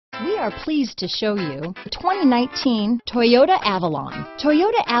We are pleased to show you the 2019 Toyota Avalon.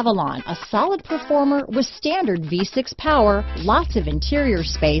 Toyota Avalon, a solid performer with standard V6 power, lots of interior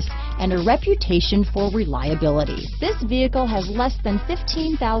space, and a reputation for reliability. This vehicle has less than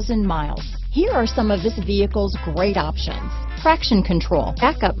 15,000 miles. Here are some of this vehicle's great options: traction control,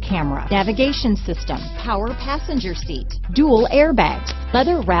 backup camera, navigation system, power passenger seat, dual airbags,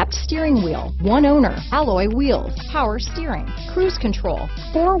 leather-wrapped steering wheel, one owner, alloy wheels, power steering, cruise control,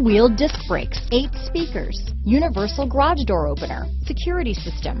 four-wheel disc brakes, 8 speakers, universal garage door opener, security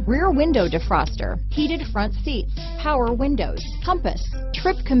system, rear window defroster, heated front seats, power windows, compass,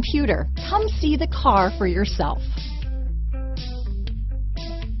 trip computer. Come see the car for yourself.